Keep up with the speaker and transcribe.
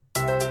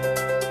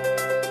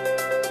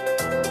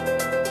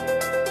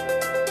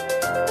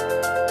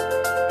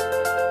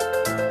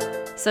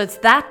So it's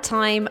that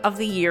time of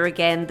the year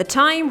again, the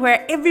time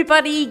where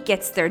everybody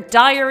gets their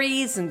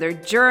diaries and their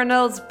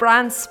journals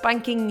brand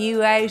spanking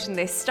new out, and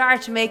they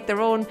start to make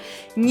their own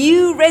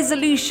new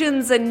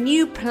resolutions and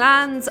new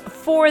plans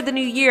for the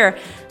new year.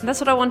 And that's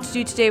what I want to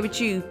do today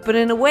with you, but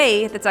in a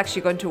way that's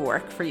actually going to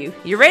work for you.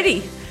 You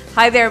ready?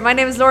 Hi there, my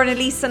name is Lorna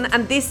Leeson,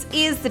 and this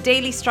is the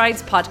Daily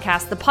Strides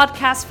podcast, the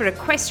podcast for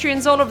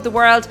equestrians all over the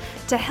world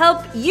to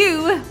help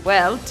you,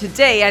 well,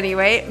 today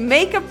anyway,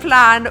 make a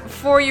plan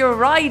for your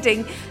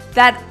riding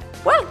that,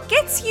 well,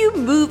 gets you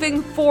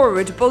moving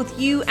forward, both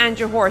you and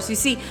your horse. You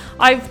see,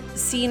 I've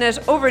seen it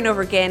over and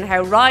over again,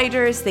 how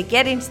riders, they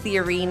get into the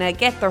arena,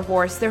 get their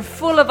horse, they're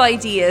full of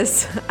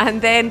ideas,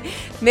 and then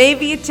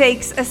maybe it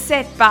takes a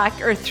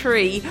setback or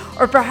three,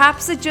 or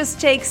perhaps it just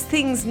takes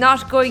things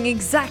not going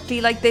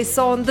exactly like they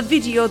saw in the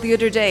video the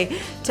other day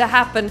to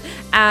happen,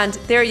 and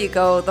there you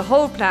go, the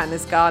whole plan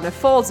is gone, it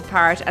falls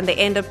apart, and they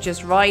end up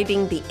just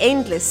riding the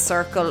endless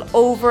circle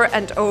over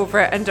and over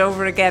and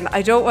over again.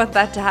 I don't want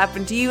that to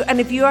happen to you,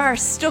 and if you are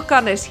stuck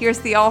on it, here's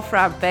the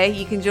off-ramp,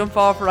 you can jump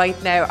off right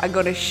now. I'm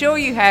going to show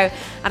you how, and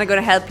I'm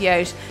going to help you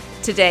out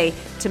today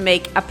to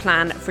make a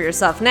plan for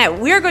yourself. Now,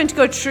 we're going to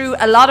go through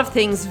a lot of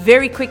things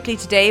very quickly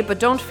today, but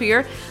don't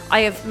fear,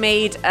 I have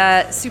made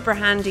a super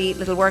handy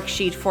little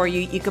worksheet for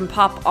you. You can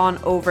pop on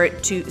over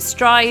to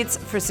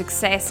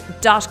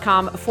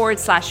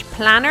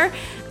stridesforsuccess.com/planner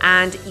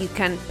and you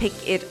can pick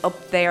it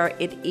up there.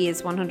 It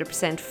is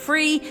 100%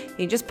 free. You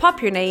can just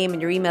pop your name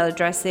and your email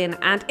address in,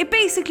 and it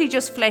basically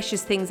just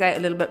fleshes things out a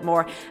little bit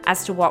more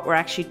as to what we're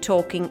actually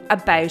talking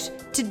about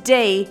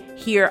today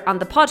here on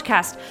the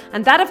podcast.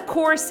 And that, of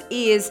course,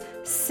 is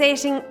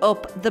setting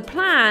up the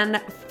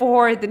plan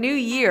for the new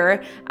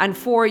year and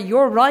for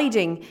your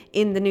riding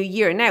in the new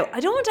year. Now, I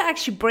don't want to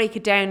actually break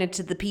it down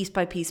into the piece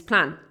by piece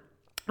plan.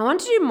 I want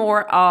to do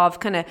more of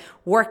kind of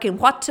working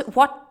what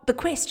the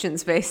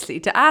questions basically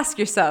to ask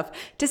yourself,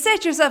 to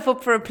set yourself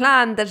up for a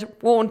plan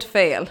that won't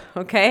fail,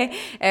 okay?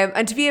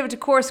 And to be able to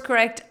course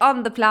correct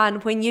on the plan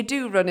when you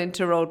do run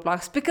into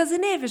roadblocks, because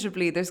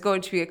inevitably there's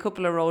going to be a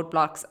couple of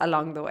roadblocks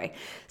along the way.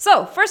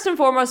 So first and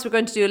foremost, we're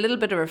going to do a little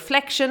bit of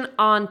reflection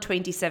on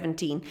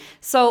 2017.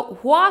 So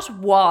what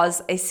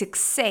was a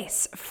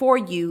success for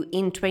you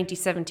in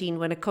 2017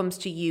 when it comes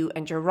to you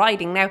and your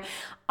riding? Now,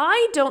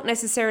 I don't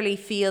necessarily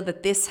feel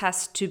that this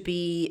has to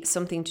be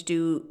something to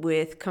do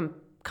with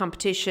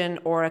competition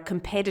or a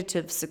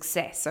competitive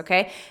success,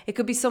 okay? It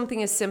could be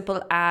something as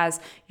simple as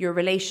your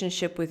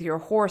relationship with your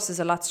horse is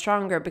a lot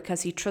stronger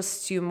because he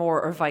trusts you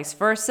more, or vice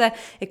versa.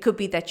 It could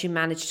be that you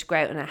managed to go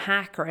out on a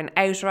hack or an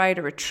outride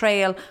or a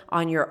trail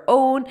on your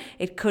own.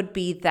 It could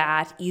be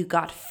that you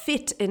got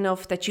fit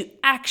enough that you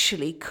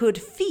actually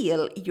could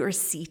feel your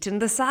seat in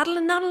the saddle,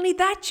 and not only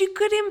that, you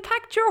could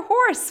impact your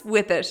horse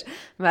with it.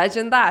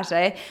 Imagine that,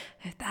 eh?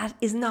 That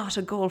is not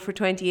a goal for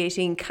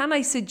 2018. Can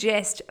I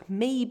suggest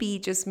maybe,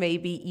 just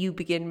maybe, you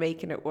begin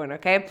making it one,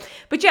 okay?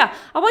 But yeah,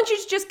 I want you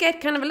to just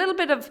get kind of a little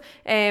bit of,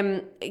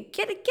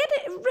 get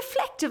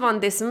reflective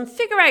on this and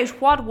figure out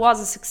what was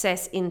a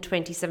success in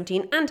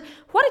 2017 and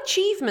what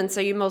achievements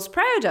are you most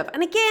proud of.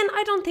 And again,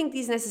 I don't think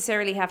these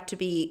necessarily have to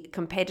be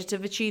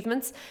competitive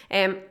achievements.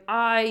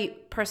 I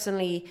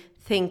personally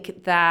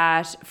think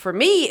that for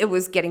me, it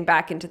was getting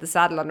back into the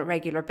saddle on a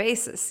regular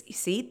basis. You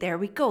see, there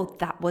we go.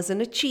 That was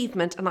an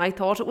achievement, and I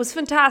thought it was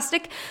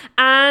fantastic.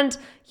 And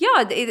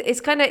yeah,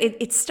 it's kind of,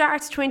 it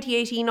starts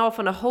 2018 off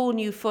on a whole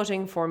new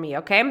footing for me,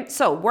 okay?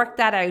 So work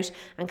that out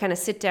and kind of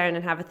sit down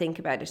and have a think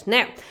about it.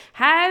 Now,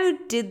 how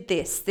did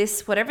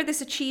this, whatever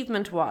this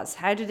achievement was,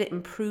 how did it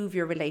improve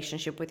your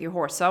relationship with your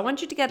horse? So I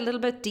want you to get a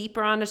little bit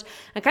deeper on it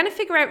and kind of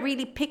figure out,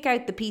 really pick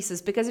out the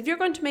pieces, because if you're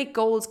going to make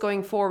goals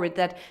going forward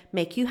that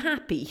make you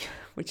happy,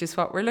 which is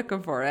what we're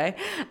looking for, eh?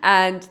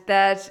 And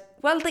that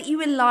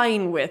you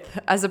align with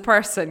as a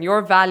person,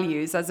 your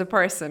values as a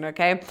person,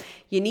 okay?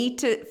 You need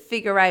to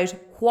figure out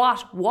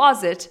what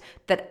was it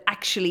that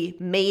actually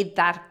made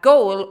that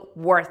goal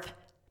worth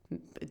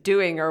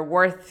doing or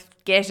worth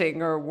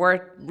getting or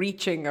worth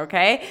reaching,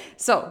 okay?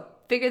 So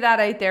figure that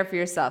out there for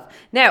yourself.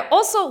 Now,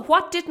 also,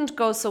 what didn't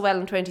go so well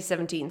in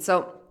 2017?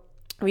 So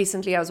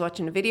recently I was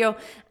watching a video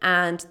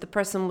and the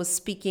person was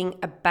speaking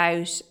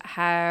about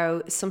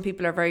how some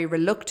people are very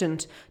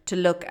reluctant to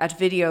look at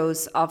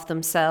videos of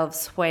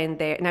themselves when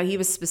now he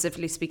was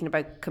specifically speaking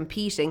about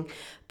competing,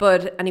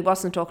 and he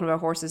wasn't talking about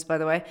horses, by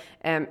the way.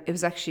 It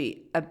was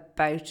actually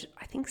about,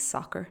 I think,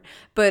 soccer,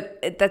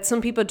 but that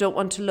some people don't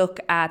want to look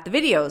at the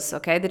videos,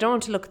 okay? They don't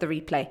want to look at the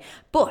replay.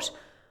 But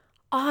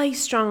I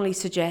strongly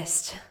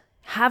suggest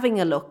having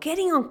a look,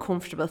 getting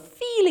uncomfortable,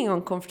 feeling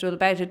uncomfortable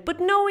about it, but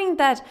knowing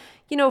that,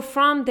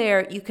 from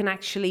there you can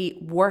actually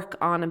work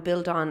on and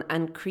build on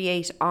and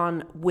create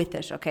on with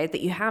it, okay?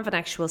 That you have an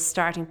actual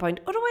starting point.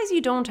 Otherwise, you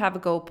don't have a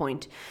goal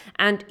point.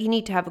 And you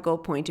need to have a goal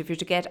point if you're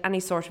to get any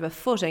sort of a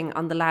footing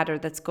on the ladder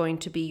that's going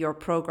to be your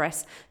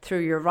progress through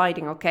your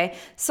riding, okay?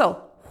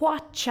 So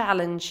what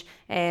challenge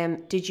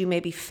did you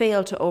maybe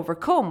fail to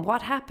overcome?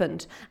 What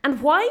happened?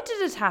 And why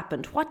did it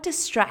happen? What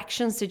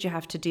distractions did you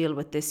have to deal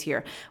with this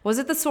year? Was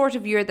it the sort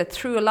of year that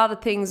threw a lot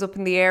of things up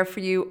in the air for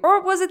you? Or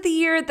was it the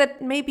year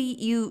that maybe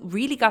you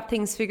really got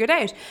things figured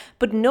out?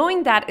 But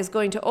knowing that is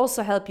going to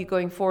also help you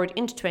going forward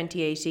into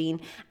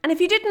 2018. And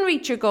if you didn't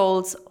reach your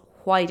goals,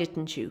 why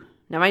didn't you?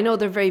 Now, I know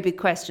they're very big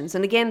questions.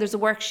 And again, there's a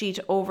worksheet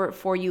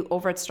for you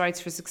over at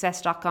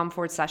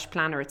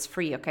stridesforsuccess.com/planner. It's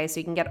free, okay? So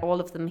you can get all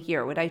of them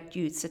here without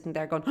you sitting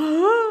there going,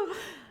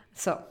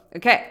 So,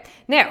 okay.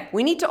 Now,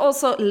 we need to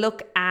also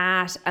look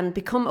at and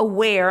become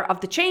aware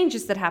of the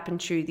changes that happened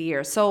through the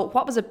year. So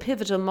what was a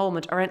pivotal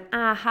moment or an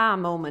aha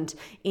moment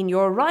in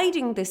your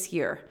writing this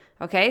year?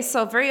 Okay,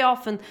 so very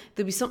often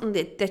there'll be something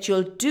that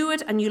you'll do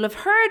it and you'll have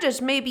heard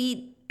it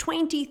maybe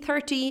 20,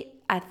 30,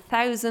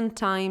 1,000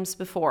 times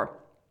before.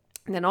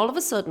 And then all of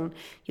a sudden,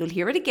 you'll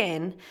hear it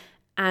again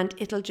and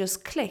it'll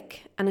just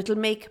click and it'll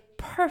make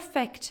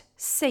perfect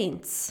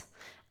sense.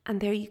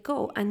 And there you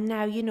go. And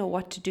now you know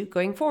what to do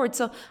going forward.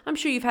 So I'm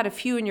sure you've had a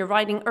few in your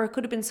writing, or it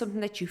could have been something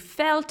that you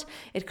felt.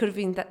 It could have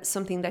been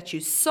something that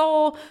you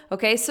saw.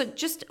 Okay, so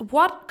just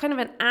what kind of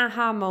an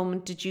aha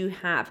moment did you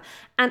have?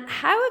 And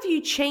how have you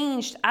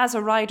changed as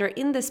a writer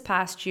in this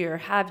past year?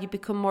 Have you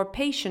become more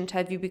patient?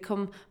 Have you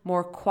become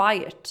more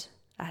quiet?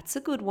 That's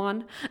a good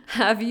one.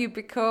 Have you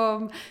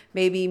become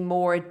maybe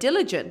more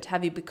diligent?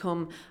 Have you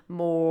become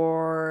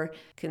more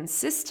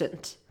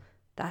consistent?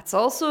 That's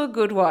also a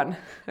good one,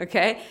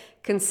 okay?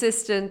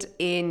 Consistent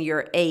in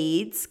your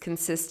aids,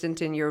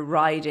 consistent in your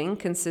writing,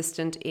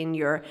 consistent in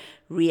your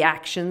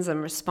reactions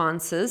and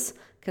responses.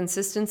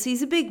 Consistency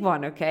is a big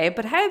one, okay?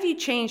 But how have you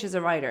changed as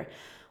a writer?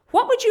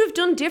 What would you have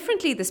done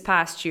differently this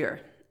past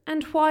year?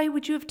 And why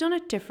would you have done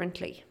it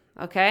differently?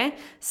 Okay,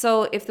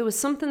 so if there was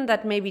something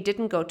that maybe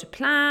didn't go to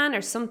plan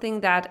or something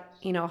that,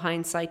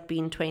 hindsight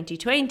being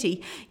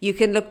 2020, you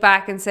can look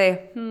back and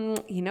say,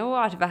 you know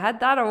what, if I had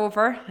that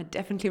over, I'd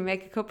definitely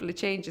make a couple of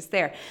changes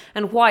there.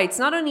 And why? It's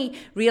not only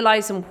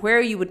realizing where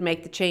you would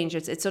make the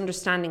changes, it's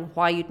understanding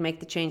why you'd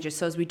make the changes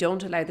so as we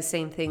don't allow the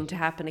same thing to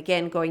happen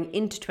again going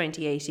into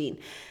 2018.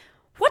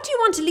 What do you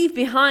want to leave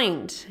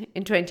behind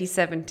in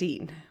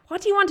 2017?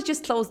 What do you want to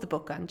just close the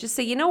book on? Just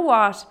say, you know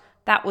what?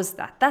 That was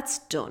that. That's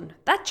done.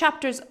 That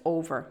chapter's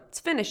over. It's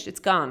finished.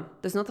 It's gone.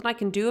 There's nothing I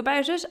can do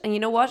about it. And you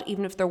know what?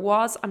 Even if there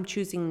was, I'm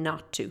choosing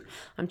not to.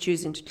 I'm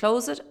choosing to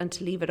close it and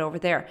to leave it over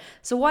there.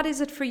 So what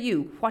is it for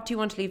you? What do you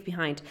want to leave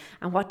behind?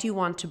 And what do you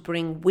want to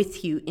bring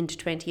with you into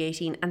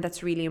 2018? And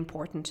that's really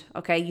important.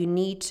 Okay. You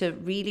need to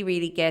really,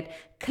 really get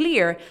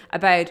clear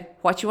about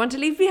what you want to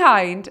leave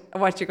behind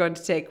and what you're going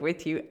to take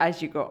with you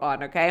as you go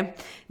on, okay?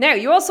 Now,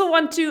 you also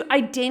want to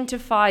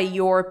identify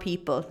your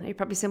people. You're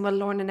probably saying, well,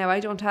 Lorna, now I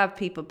don't have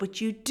people,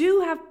 but you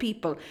do have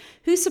people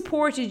who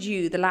supported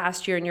you the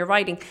last year in your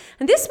writing.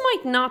 And this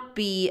might not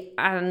be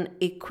an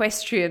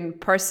equestrian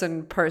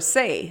person per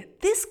se.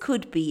 This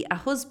could be a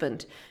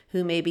husband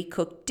who maybe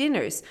cooked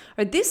dinners,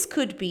 or this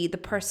could be the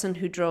person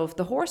who drove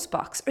the horse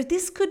box, or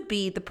this could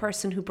be the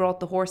person who brought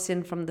the horse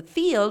in from the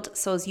field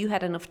so as you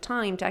had enough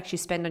time to actually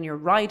spend on your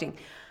riding.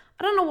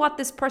 I don't know what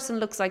this person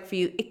looks like for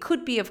you. It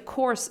could be, of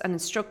course, an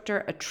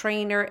instructor, a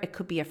trainer. It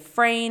could be a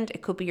friend.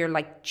 It could be your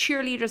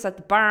cheerleaders at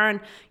the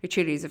barn. Your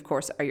cheerleaders, of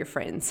course, are your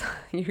friends,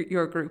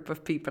 your group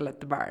of people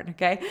at the barn,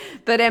 okay?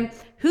 But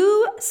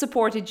who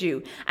supported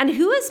you and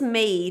who has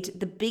made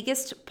the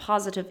biggest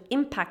positive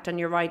impact on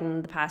your writing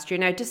in the past year?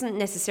 Now, it doesn't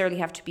necessarily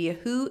have to be a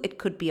who. It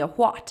could be a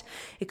what.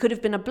 It could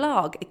have been a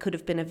blog. It could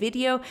have been a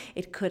video.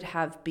 It could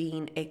have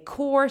been a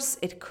course.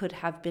 It could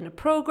have been a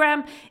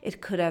program.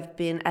 It could have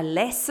been a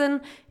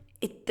lesson.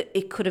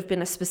 It could have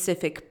been a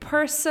specific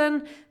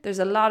person. There's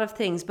a lot of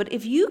things. But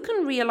if you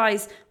can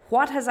realize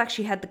what has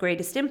actually had the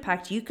greatest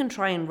impact, you can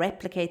try and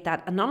replicate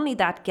that. And not only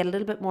that, get a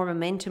little bit more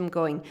momentum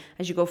going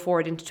as you go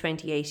forward into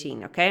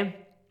 2018, okay?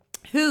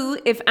 Who,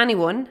 if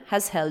anyone,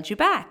 has held you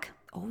back?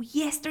 Oh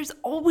yes, there's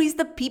always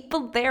the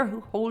people there who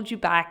hold you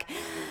back.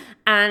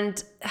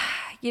 And,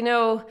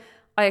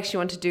 I actually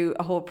want to do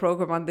a whole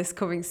program on this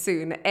coming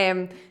soon.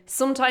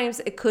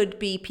 Sometimes it could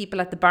be people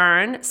at the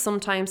barn.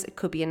 Sometimes it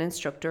could be an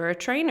instructor or a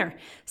trainer.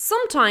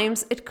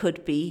 Sometimes it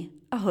could be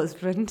a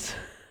husband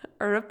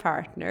or a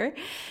partner.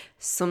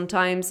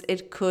 Sometimes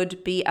it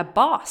could be a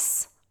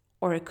boss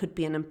or it could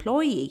be an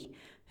employee.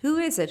 Who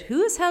is it?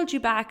 Who has held you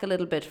back a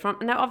little bit from,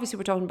 now obviously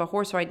we're talking about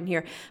horse riding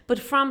here, but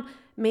from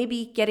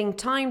maybe getting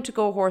time to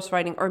go horse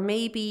riding, or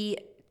maybe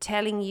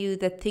telling you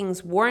that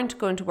things weren't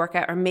going to work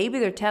out, or maybe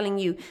they're telling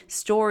you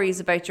stories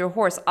about your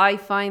horse. I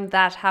find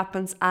that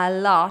happens a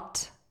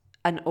lot.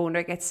 An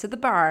owner gets to the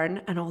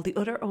barn and all the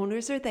other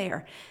owners are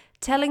there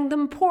telling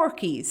them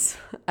porkies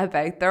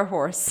about their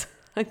horse.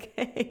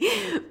 Okay,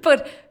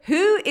 but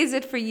who is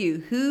it for you?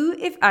 Who,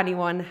 if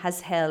anyone,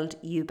 has held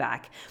you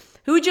back?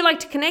 Who would you like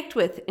to connect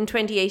with in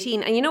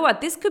 2018? And you know what?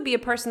 This could be a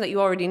person that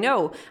you already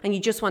know and you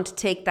just want to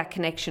take that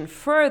connection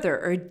further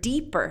or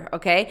deeper,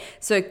 okay?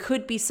 So it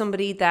could be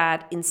somebody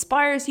that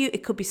inspires you.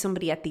 It could be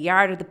somebody at the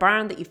yard or the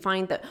barn that you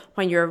find that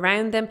when you're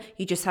around them,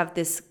 you just have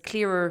this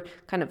clearer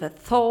kind of a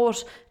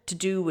thought to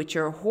do with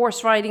your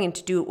horse riding and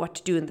to do with what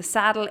to do in the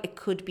saddle. It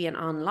could be an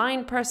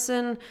online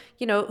person.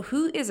 You know,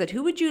 who is it?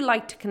 Who would you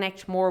like to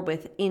connect more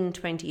with in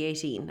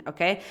 2018?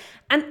 Okay.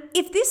 And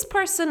if this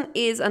person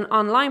is an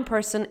online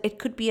person, it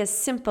could be as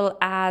simple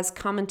as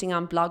commenting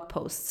on blog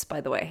posts,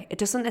 by the way. It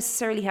doesn't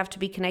necessarily have to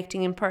be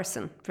connecting in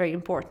person. Very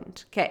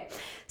important. Okay.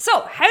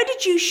 So how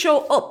did you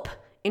show up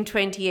in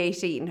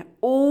 2018?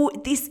 Oh,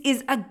 this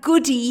is a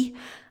goodie.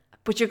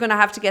 But you're going to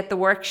have to get the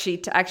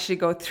worksheet to actually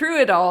go through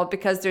it all,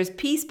 because there's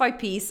piece by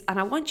piece, and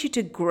I want you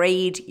to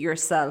grade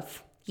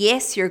yourself.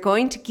 Yes, you're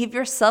going to give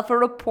yourself a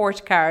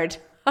report card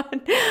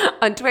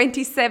on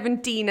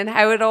 2017 and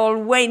how it all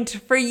went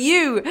for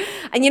you.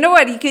 And you know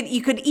what?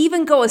 You could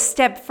even go a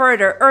step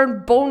further,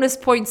 earn bonus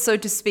points, so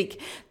to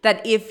speak,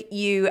 that if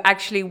you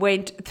actually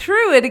went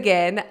through it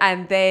again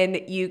and then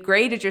you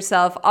graded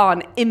yourself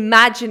on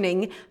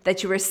imagining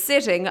that you were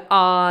sitting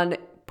on,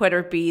 whether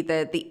it be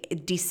the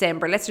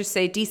December, let's just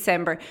say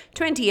December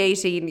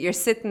 2018, you're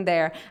sitting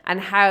there, and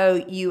how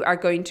you are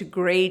going to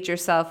grade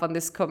yourself on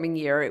this coming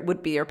year. It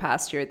would be your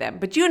past year then.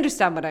 But you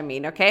understand what I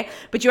mean, okay?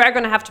 But you are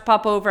going to have to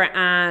pop over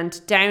and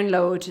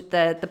download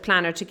the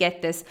planner to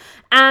get this.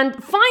 And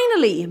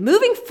finally,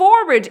 moving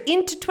forward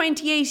into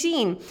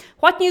 2018,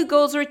 what new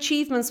goals or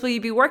achievements will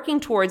you be working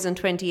towards in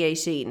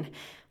 2018?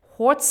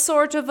 What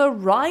sort of a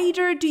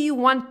rider do you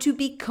want to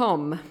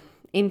become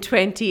in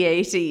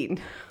 2018?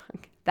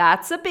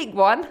 That's a big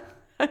one.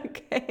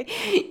 Okay.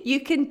 You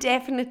can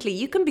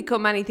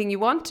become anything you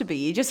want to be.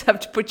 You just have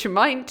to put your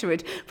mind to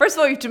it. First of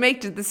all, you have to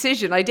make the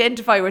decision,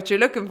 identify what you're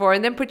looking for,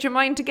 and then put your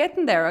mind to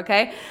getting there.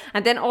 Okay.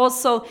 And then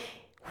also,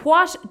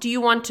 what do you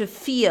want to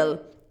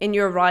feel in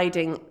your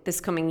riding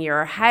this coming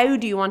year? How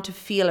do you want to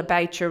feel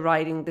about your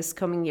riding this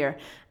coming year?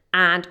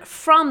 And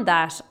from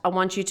that, I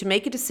want you to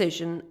make a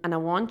decision, and I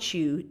want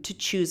you to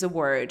choose a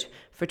word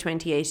for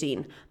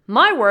 2018.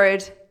 My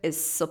word is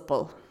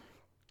supple.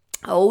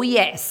 Oh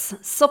yes,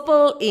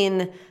 supple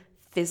in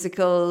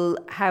physical,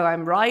 how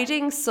I'm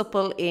riding,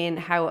 supple in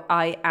how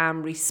I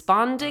am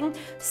responding,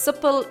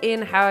 supple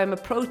in how I'm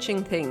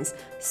approaching things.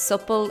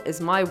 Supple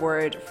is my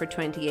word for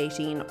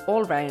 2018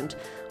 all round.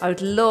 I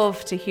would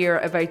love to hear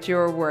about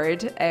your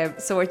word.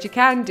 So what you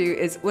can do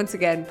is, once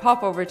again,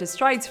 pop over to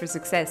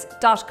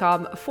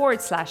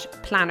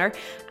stridesforsuccess.com/planner,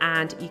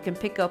 and you can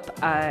pick up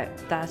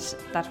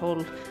that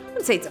whole, I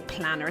wouldn't say it's a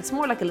planner, it's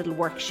more like a little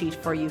worksheet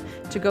for you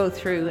to go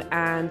through,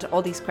 and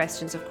all these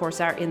questions of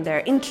course are in there,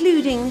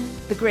 including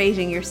the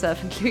grading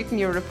yourself, including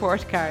your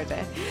report card.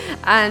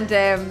 And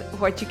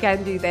what you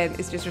can do then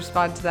is just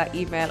respond to that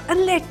email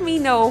and let me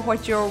know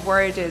what your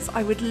word is.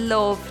 I would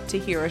love to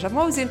hear it. I'm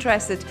always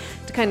interested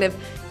to kind of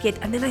get,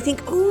 and then I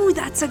think, oh,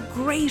 that's a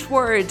great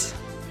word.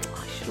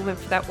 I should have went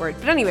for that word.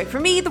 But anyway, for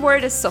me, the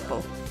word is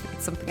supple.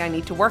 It's something I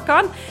need to work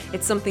on.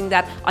 It's something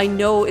that I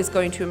know is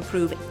going to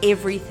improve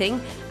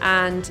everything.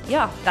 And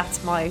yeah,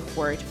 that's my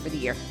word for the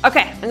year.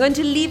 Okay, I'm going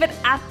to leave it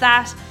at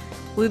that.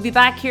 We'll be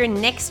back here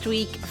next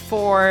week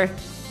for,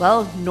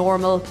 well,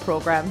 normal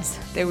programs.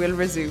 They will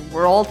resume.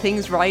 We're all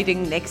things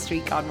riding next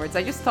week onwards.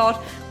 I just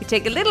thought we'd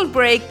take a little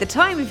break, the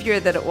time of year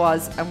that it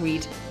was, and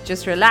we'd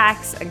just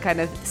relax and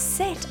kind of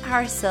set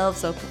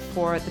ourselves up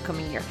for the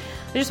coming year.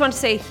 I just want to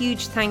say a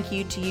huge thank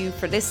you to you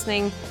for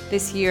listening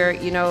this year.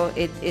 You know,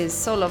 it is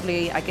so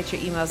lovely. I get your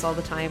emails all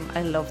the time.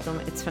 I love them.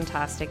 It's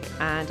fantastic.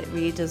 And it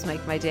really does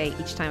make my day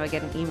each time I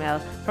get an email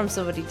from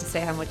somebody to say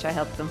how much I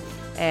help them.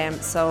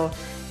 So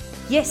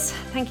yes,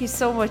 thank you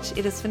so much.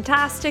 It is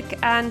fantastic,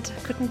 and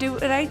couldn't do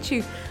it without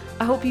you.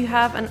 I hope you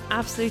have an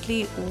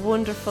absolutely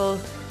wonderful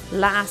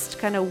last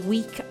kind of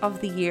week of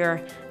the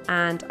year,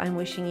 and I'm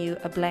wishing you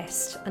a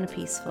blessed and a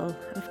peaceful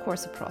and of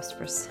course a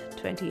prosperous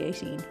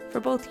 2018 for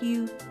both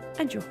you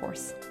and your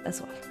horse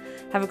as well.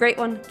 Have a great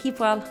one. Keep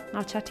well, and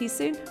I'll chat to you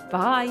soon.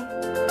 Bye.